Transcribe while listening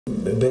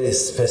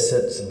various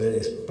facets,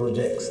 various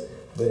projects,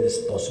 various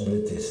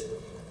possibilities.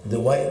 The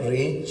wide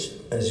range,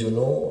 as you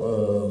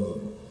know,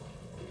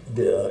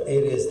 there are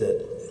areas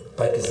that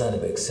Pakistan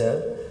have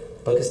excelled.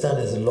 Pakistan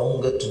has a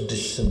longer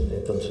tradition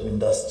in terms of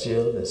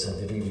industrial and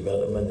scientific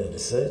development and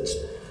research.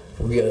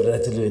 We are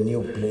relatively a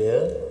new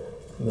player.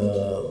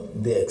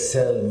 They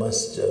excel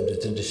much of the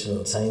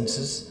traditional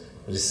sciences,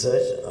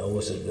 research. I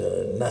was at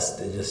the NAST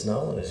just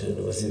now, National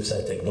University of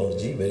Science and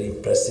Technology, very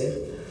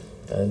impressive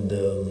and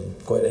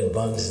quite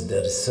advanced in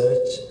their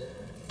research.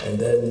 And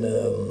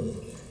then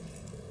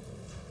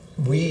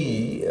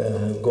we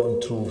have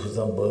gone through, for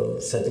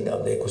example, setting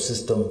up the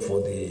ecosystem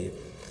for the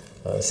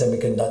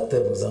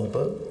semiconductor, for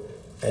example,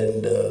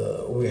 and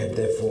we have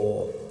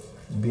therefore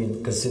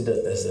been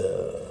considered as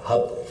a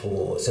hub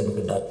for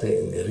semiconductor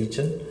in the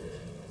region.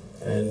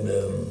 And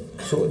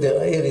so there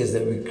are areas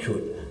that we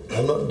could.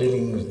 I'm not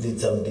dealing with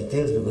some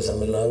details because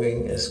I'm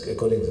allowing, as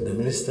according to the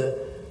minister,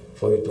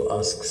 for you to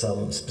ask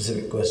some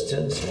specific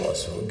questions or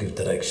also give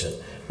direction.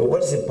 But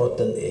what is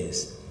important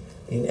is,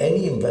 in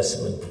any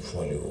investment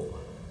portfolio,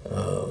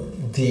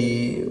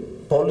 the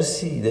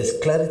policy, there's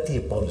clarity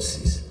of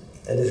policies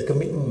and there's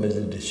commitment with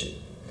leadership.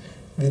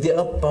 If there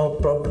are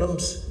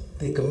problems,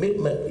 the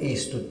commitment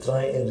is to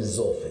try and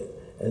resolve it.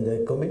 And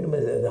the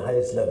commitment is at the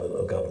highest level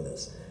of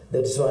governance.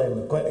 That is why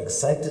I'm quite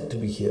excited to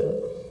be here,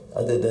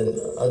 other than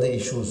other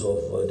issues of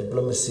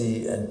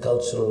diplomacy and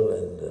cultural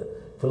and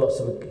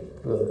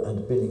philosophical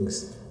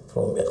underpinnings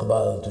from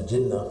Iqbal to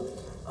Jinnah.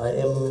 I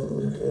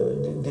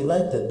am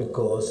delighted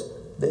because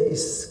there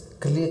is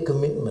clear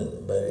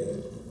commitment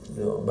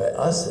by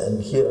us,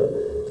 and here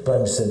the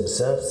Prime Minister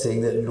himself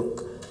saying that,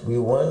 look, we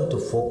want to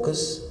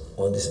focus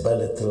on this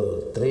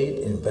bilateral trade,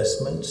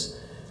 investments,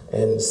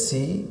 and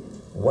see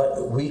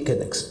what we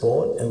can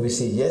export. And we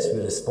say yes, we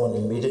respond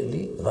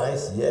immediately.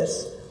 Rice,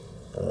 yes.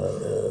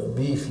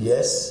 Beef,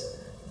 yes.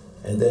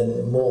 And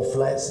then more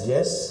flights,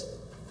 yes.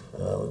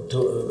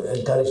 To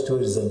encourage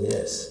tourism,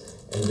 yes.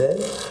 And then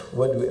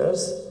what we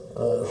ask,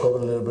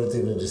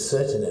 collaborative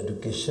research and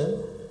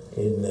education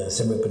in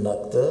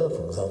semiconductor,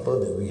 for example,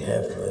 that we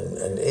have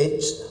an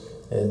edge,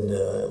 and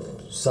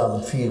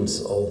some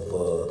fields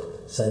of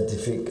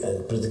scientific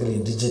and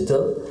particularly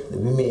digital, that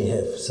we may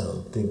have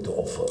something to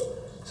offer.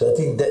 So I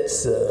think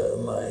that's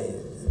my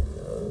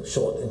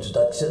short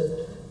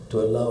introduction to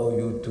allow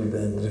you to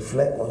then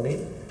reflect on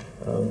it.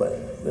 But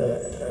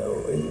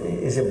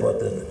it's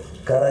important.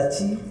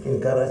 In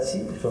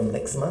Karachi, from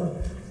next month,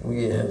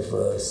 we have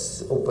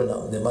opened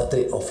up the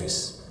Matrade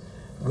office,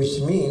 which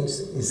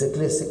means it's a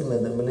clear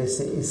signal that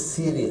Malaysia is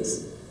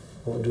serious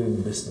of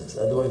doing business.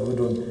 Otherwise, we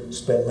don't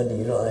spend money.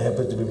 You know, I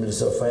happen to be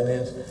Minister of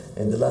Finance,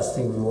 and the last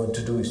thing we want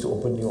to do is to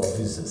open new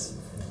offices.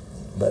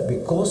 But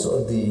because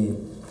of the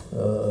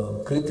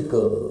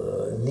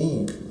critical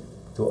need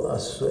to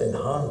us to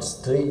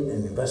enhance trade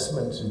and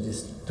investments with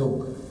these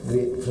two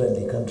great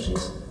friendly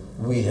countries,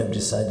 we have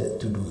decided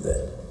to do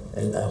that.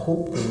 And I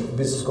hope the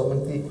business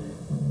community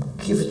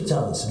give a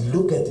chance,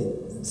 look at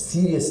it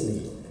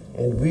seriously,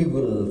 and we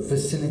will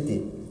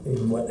facilitate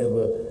in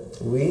whatever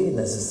way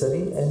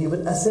necessary and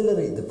even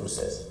accelerate the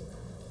process.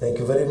 Thank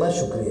you very much.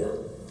 Shukriya.